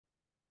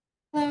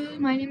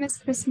Hello, my name is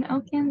Krysten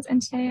Elkins,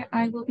 and today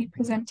I will be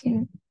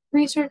presenting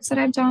research that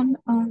I've done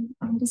on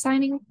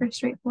designing for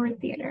straightforward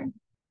theater.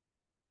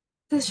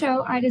 The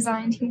show I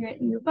designed here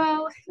at U of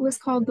O was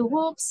called The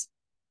Wolves.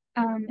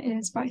 It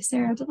is by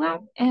Sarah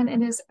DeLapp, and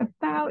it is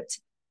about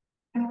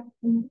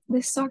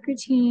this soccer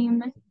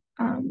team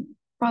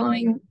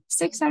following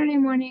 6 Saturday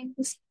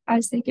mornings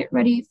as they get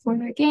ready for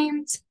their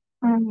games.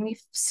 We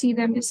see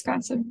them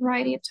discuss a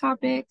variety of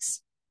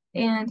topics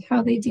and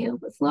how they deal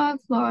with love,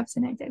 loss,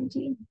 and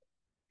identity.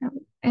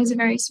 It has a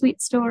very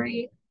sweet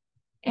story,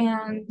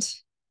 and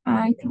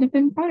I couldn't have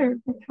been prouder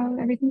with how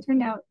everything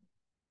turned out.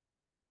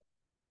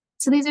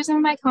 So these are some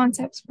of my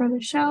concepts for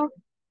the show.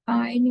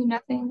 I knew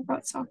nothing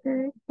about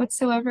soccer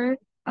whatsoever.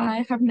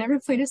 I have never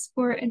played a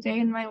sport a day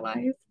in my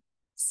life,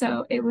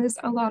 so it was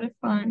a lot of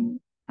fun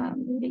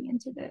leading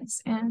into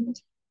this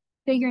and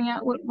figuring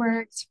out what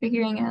worked,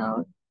 figuring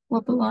out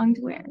what belonged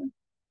where.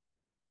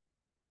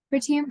 For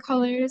team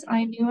colors,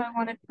 I knew I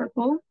wanted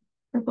purple.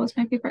 Purple is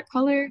my favorite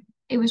color.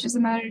 It was just a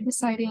matter of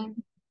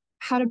deciding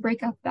how to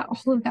break up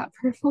all of that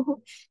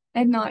purple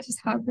and not just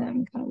have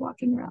them kind of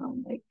walking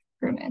around like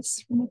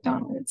Grimace from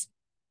McDonald's.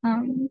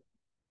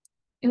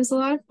 It was a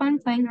lot of fun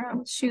playing around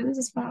with shoes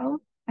as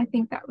well. I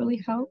think that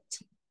really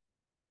helped.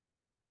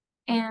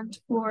 And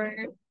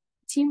for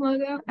team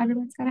logo,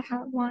 everyone's got to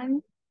have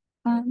one.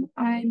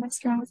 I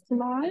messed around with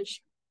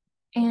collage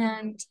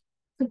and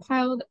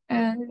compiled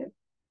a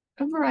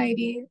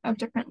variety of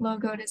different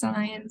logo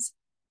designs.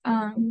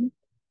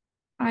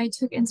 I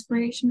took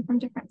inspiration from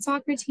different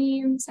soccer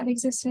teams that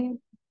existed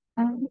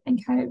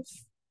and kind of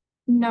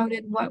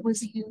noted what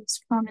was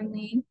used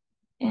commonly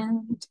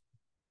and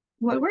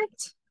what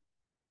worked.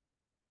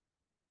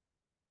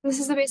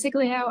 This is the basic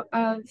layout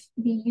of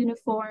the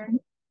uniform.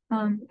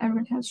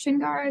 Everyone has shin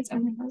guards,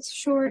 everyone has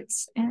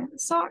shorts and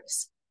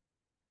socks.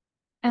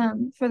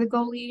 For the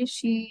goalie,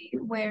 she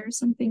wears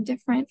something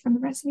different from the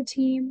rest of the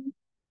team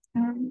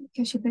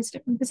because she plays a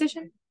different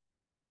position.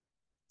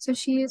 So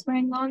she is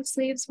wearing long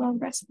sleeves while the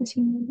rest of the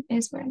team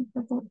is wearing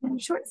purple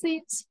and short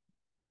sleeves.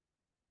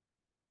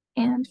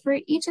 And for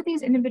each of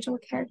these individual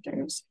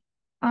characters,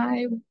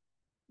 I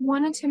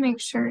wanted to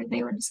make sure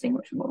they were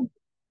distinguishable.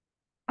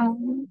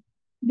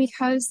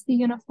 Because the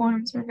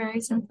uniforms were very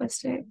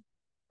simplistic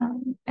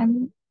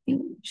and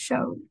the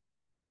show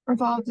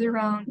revolved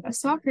around a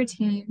soccer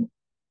team,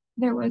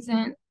 there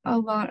wasn't a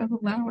lot of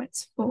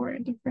allowance for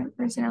different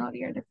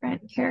personality or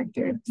different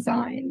character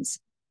designs.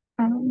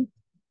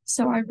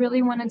 So I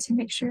really wanted to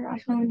make sure I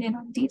honed in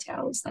on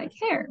details like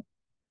hair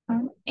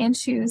and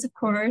shoes, of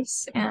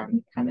course,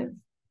 and kind of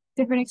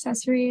different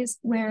accessories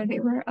where they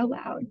were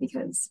allowed,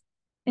 because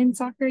in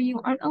soccer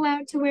you aren't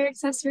allowed to wear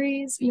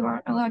accessories, you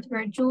aren't allowed to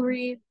wear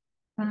jewelry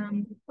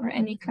or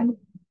any kind of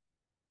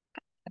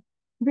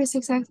wrist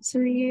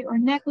accessory or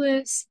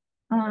necklace,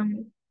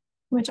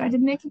 which I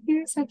did make a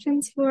few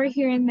exceptions for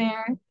here and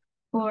there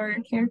for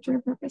character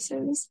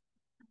purposes.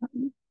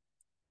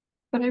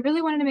 But I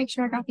really wanted to make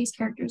sure I got these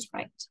characters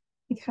right,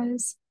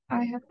 because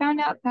I have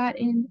found out that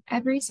in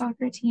every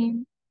soccer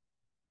team,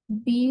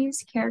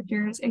 these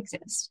characters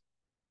exist.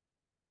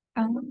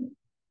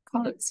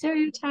 Call it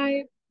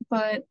stereotype,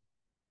 but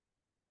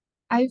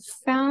I've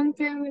found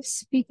through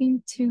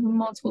speaking to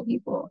multiple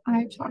people,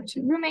 I've talked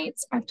to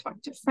roommates, I've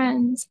talked to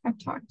friends, I've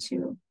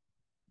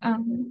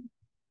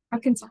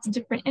consulted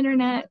different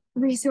internet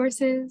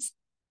resources,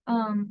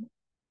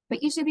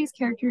 but each of these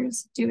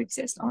characters do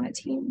exist on a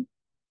team.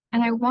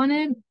 And I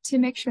wanted to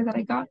make sure that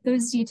I got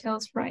those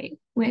details right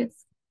with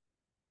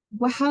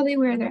how they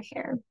wear their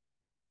hair.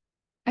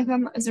 I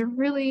found that was a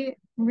really,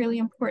 really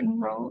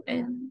important role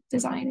in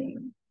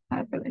designing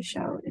for the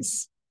show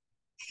is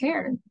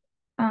hair.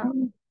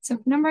 So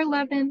for number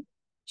 11,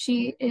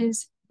 she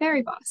is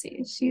very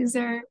bossy. She's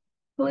a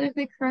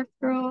politically correct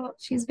girl.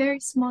 She's very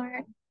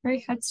smart, very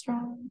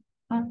headstrong.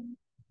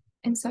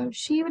 And so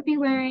she would be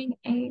wearing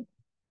a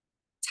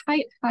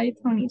tight high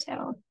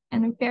ponytail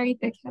and a very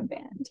thick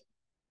headband.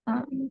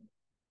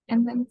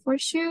 And then for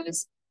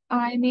shoes,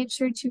 I made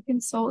sure to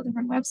consult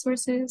different web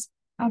sources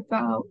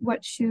about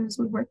what shoes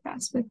would work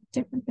best with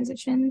different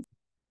positions.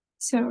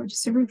 So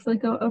just to briefly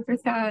go over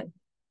that,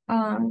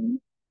 I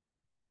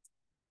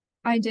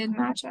did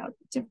match out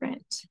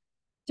different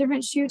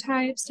shoe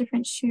types,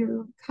 different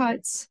shoe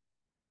cuts.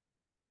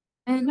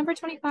 And number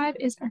 25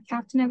 is our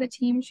captain of the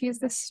team. She is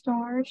the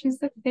star. She's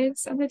the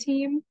face of the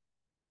team.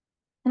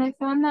 And I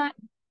found that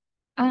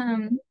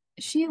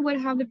she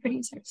would have the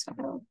prettiest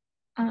hairstyle.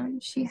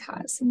 She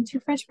has some two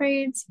French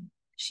braids.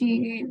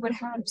 She would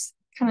have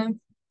kind of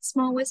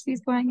small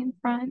wispies going in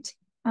front.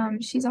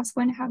 She's also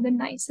going to have the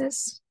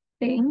nicest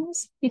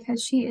things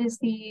because she is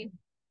the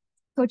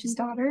coach's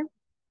daughter.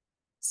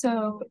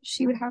 So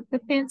she would have the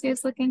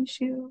fanciest looking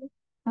shoe,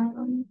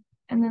 and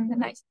then the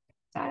nice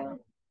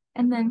style.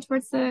 And then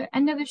towards the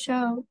end of the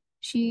show,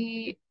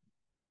 she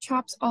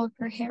chops all of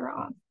her hair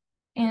off.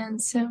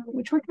 And so,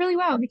 which worked really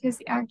well because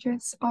the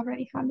actress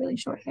already had really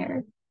short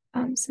hair.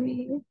 So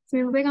we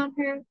threw a wig on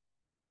her,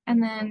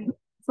 and then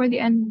for the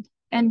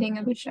ending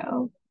of the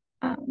show,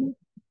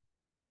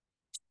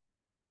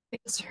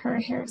 based her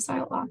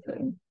hairstyle off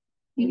of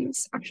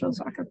these actual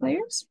soccer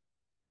players.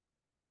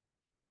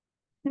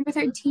 Number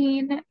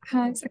 13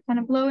 has a kind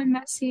of low and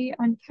messy,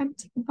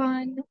 unkempt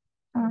bun.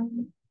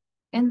 Um,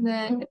 in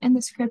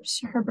the script,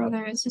 her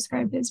brother is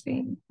described as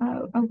being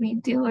a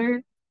weed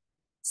dealer,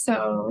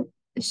 so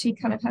she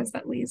kind of has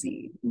that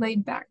lazy,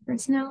 laid back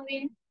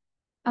personality.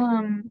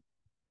 Um,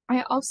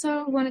 I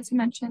also wanted to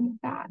mention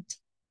that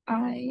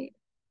I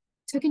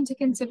took into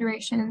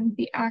consideration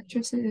the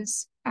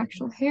actress's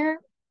actual hair.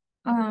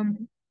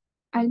 Um,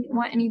 I didn't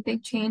want any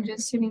big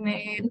changes to be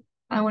made.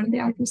 I wanted the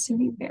actress to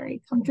be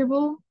very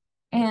comfortable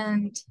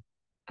and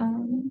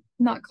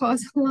not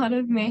cause a lot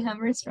of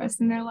mayhem or stress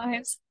in their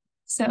lives.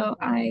 So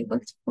I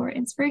looked for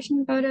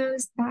inspiration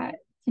photos that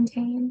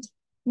contained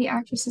the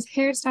actress's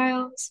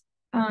hairstyles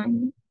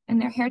and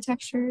their hair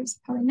textures,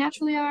 how they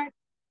naturally are,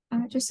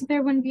 just so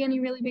there wouldn't be any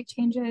really big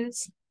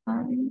changes,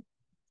 and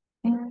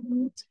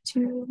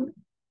to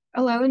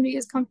allow them to be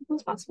as comfortable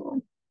as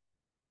possible.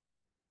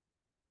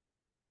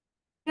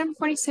 Number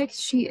 46,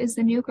 she is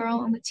the new girl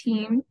on the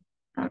team.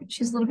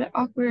 She's a little bit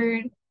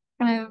awkward,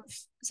 kind of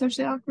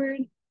socially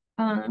awkward.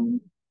 I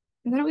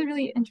thought it was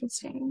really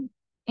interesting.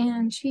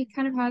 And she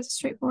kind of has a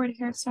straightforward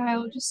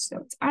hairstyle, just so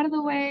it's out of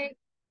the way,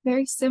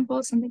 very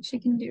simple, something she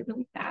can do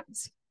really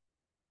fast.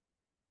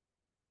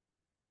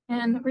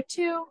 And number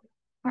two,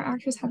 our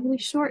actress had really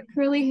short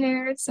curly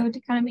hair, so to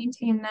kind of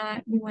maintain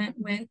that, we went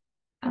with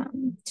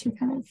two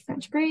kind of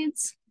French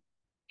braids.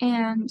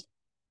 And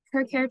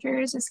her character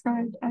is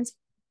described as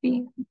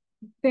being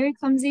very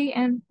clumsy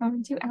and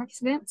prone to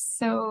accidents.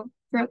 So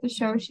throughout the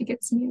show, she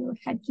gets new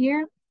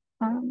headgear,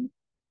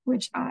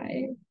 which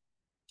I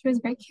chose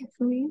very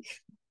carefully.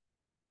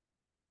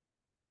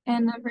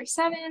 And number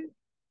seven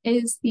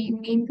is the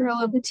mean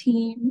girl of the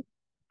team.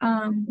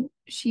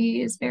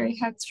 She is very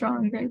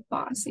headstrong, very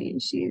bossy.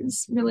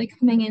 She's really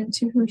coming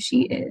into who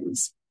she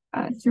is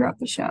throughout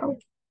the show.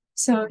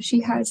 So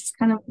she has this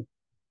kind of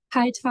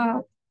high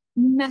top,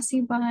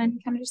 messy bun,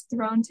 kind of just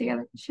thrown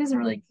together. She doesn't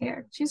really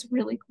care. She's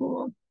really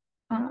cool.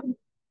 Um,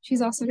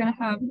 she's also gonna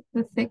have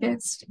the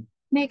thickest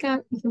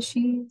makeup because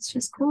she's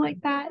just cool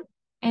like that.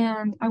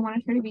 And I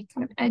wanted her to be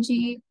kind of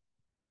edgy.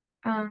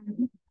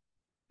 Um,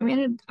 we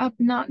ended up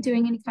not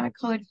doing any kind of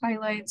colored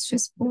highlights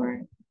just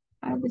for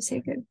the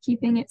sake of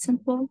keeping it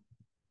simple.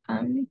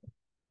 Um,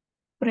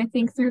 but I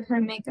think through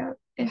her makeup,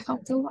 it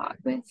helped a lot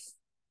with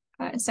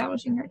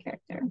establishing her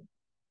character.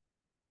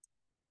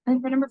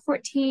 And for number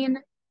 14,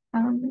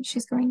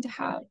 she's going to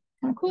have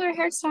kind of cooler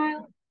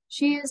hairstyle.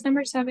 She is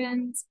number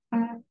seven's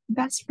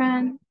best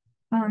friend.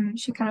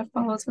 She kind of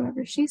follows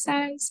whatever she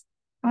says.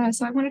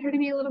 So I wanted her to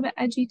be a little bit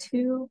edgy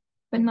too,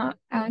 but not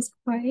as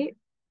quite.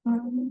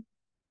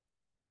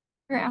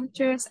 Her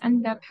actress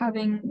ended up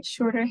having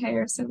shorter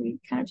hair, so we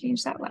kind of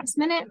changed that last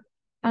minute.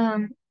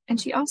 And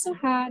she also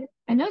had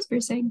a nose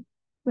piercing,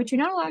 which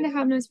you're not allowed to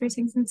have nose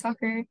piercings in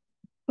soccer,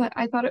 but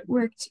I thought it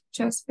worked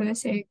just for the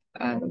sake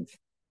of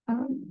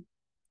um,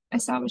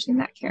 establishing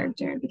that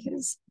character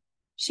because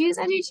she's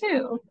edgy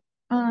too.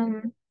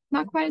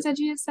 Not quite as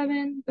edgy as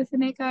Seven with the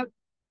makeup,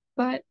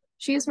 but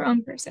she is her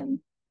own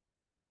person.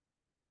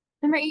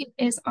 Number 8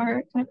 is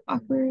our kind of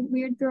awkward,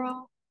 weird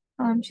girl.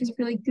 She's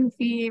really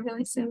goofy,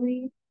 really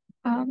silly.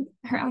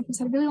 Her actress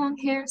had really long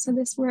hair, so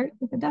this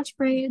worked with a Dutch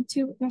braid,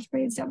 two Dutch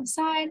braids down the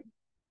side.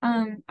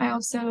 I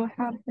also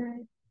had her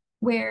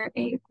wear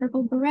a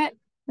purple beret,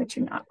 which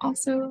you're not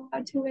also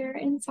allowed to wear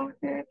in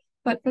soccer.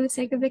 But for the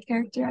sake of the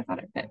character, I thought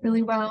it fit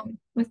really well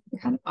with the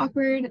kind of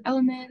awkward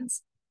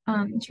elements.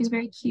 She was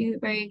very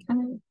cute, very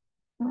kind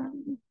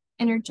of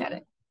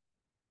energetic.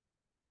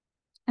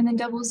 And then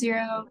Double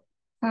Zero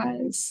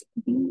has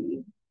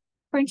the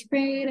French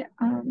braid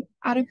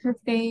out of her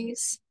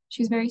face.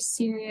 She's very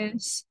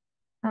serious.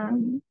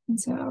 And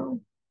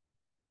so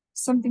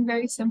something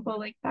very simple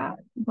like that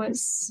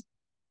was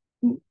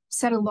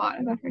said a lot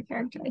about her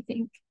character, I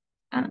think.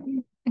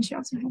 And she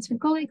also has her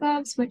goalie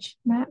gloves, which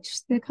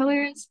match the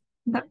colors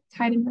that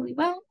tied in really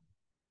well.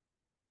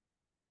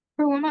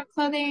 For warm-up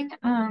clothing,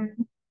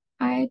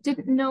 I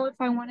didn't know if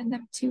I wanted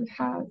them to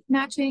have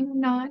matching or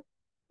not,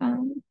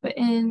 but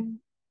in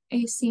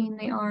a scene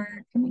they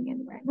are coming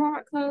in wearing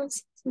warm-up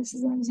clothes, so this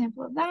is an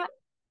example of that.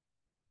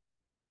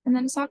 And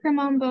then soccer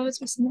mom bows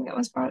was something that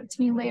was brought up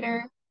to me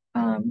later.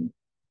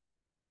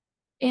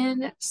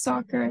 In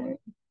soccer,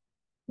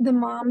 the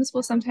moms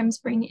will sometimes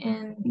bring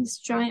in these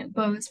giant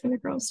bows for the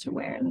girls to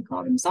wear, and they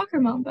call them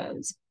soccer mom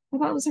bows. I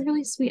thought it was a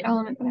really sweet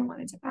element that I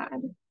wanted to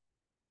add.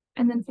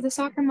 And then for the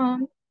soccer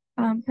mom,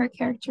 her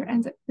character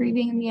ends up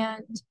grieving in the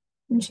end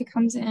when she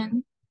comes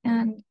in,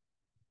 and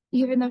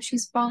even though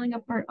she's falling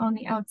apart on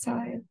the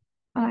outside,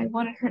 I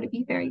wanted her to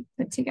be very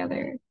put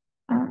together.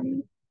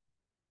 Even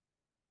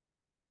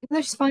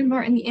though she's falling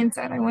apart on the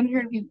inside, I wanted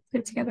her to be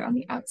put together on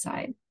the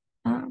outside.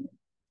 Kind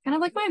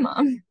of like my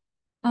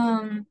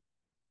mom.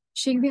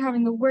 She could be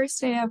having the worst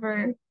day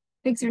ever.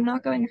 Things are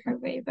not going her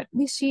way, but at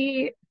least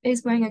she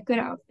is wearing a good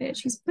outfit.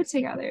 She's put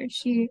together.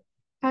 She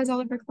has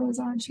all of her clothes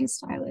on. She's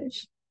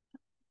stylish.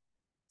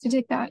 To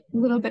take that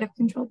little bit of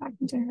control back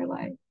into her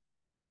life.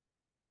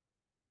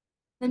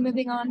 Then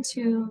moving on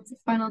to the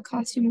final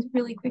costumes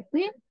really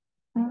quickly.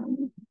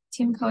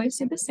 Team colors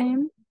stayed the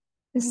same.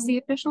 This is the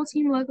official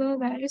team logo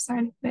that I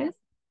decided with.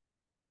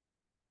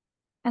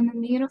 And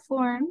then the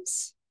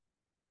uniforms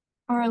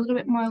are a little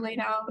bit more laid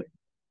out,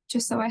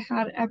 just so I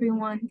had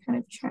everyone kind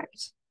of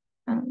checked.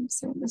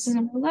 So this is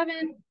number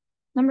 11.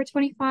 Number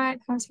 25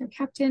 has her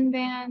captain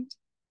band,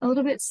 a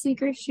little bit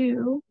sleeker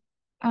shoe.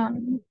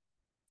 And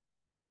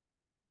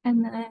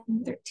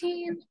then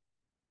 13,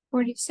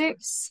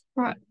 46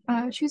 brought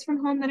shoes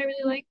from home that I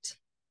really liked.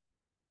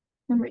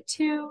 Number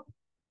 2,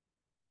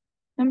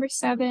 number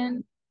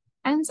 7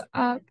 ends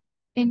up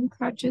in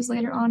crutches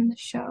later on in the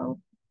show.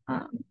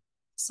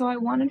 So I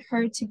wanted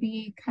her to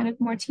be kind of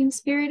more team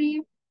spirity,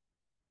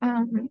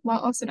 while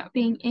also not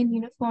being in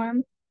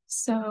uniform.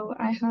 So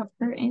I have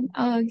her in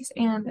Uggs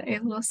and a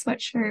little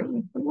sweatshirt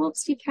with the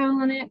Wolves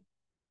decal on it.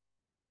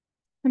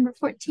 Number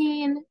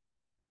 14,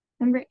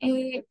 number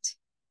 8,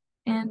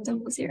 and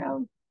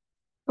 00.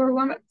 For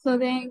warm-up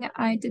clothing,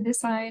 I did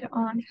decide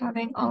on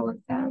having all of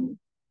them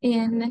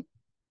in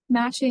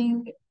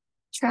matching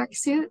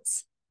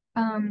tracksuits.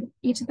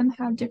 Each of them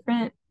have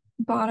different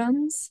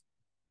bottoms.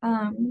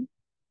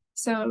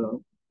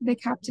 So the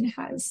captain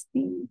has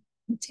the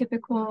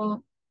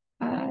typical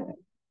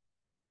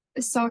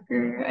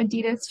soccer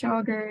Adidas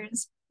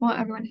joggers, while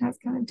everyone has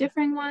kind of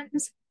differing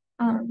ones.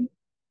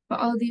 But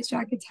all of these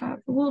jackets have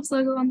the Wolves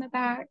logo on the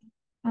back.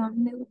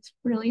 They looked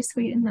really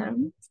sweet in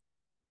them.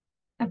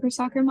 For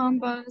soccer mom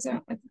bows, I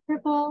went with the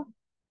purple.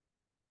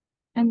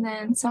 And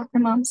then soccer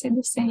mom stayed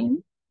the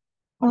same.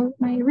 All of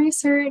my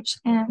research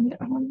and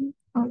all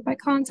of my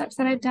concepts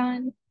that I've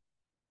done,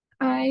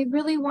 I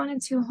really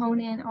wanted to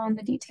hone in on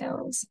the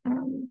details.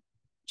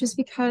 Just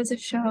because a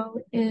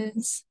show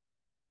is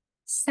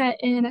set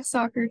in a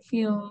soccer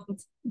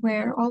field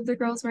where all the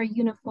girls wear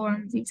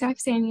uniforms, the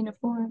exact same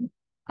uniform,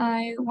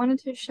 I wanted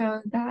to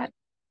show that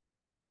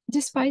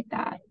despite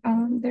that,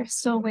 there's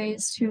still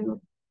ways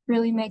to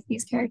really make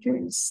these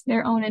characters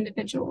their own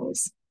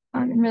individuals,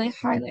 and really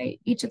highlight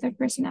each of their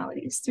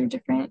personalities through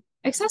different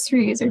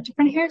accessories or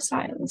different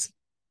hairstyles.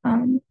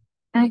 And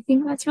I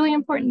think that's really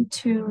important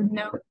to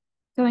note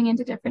going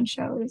into different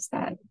shows,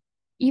 that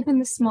even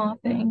the small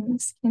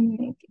things can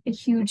make a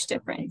huge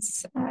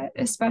difference,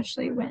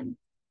 especially when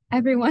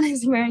everyone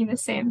is wearing the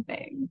same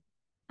thing.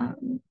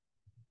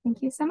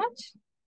 Thank you so much.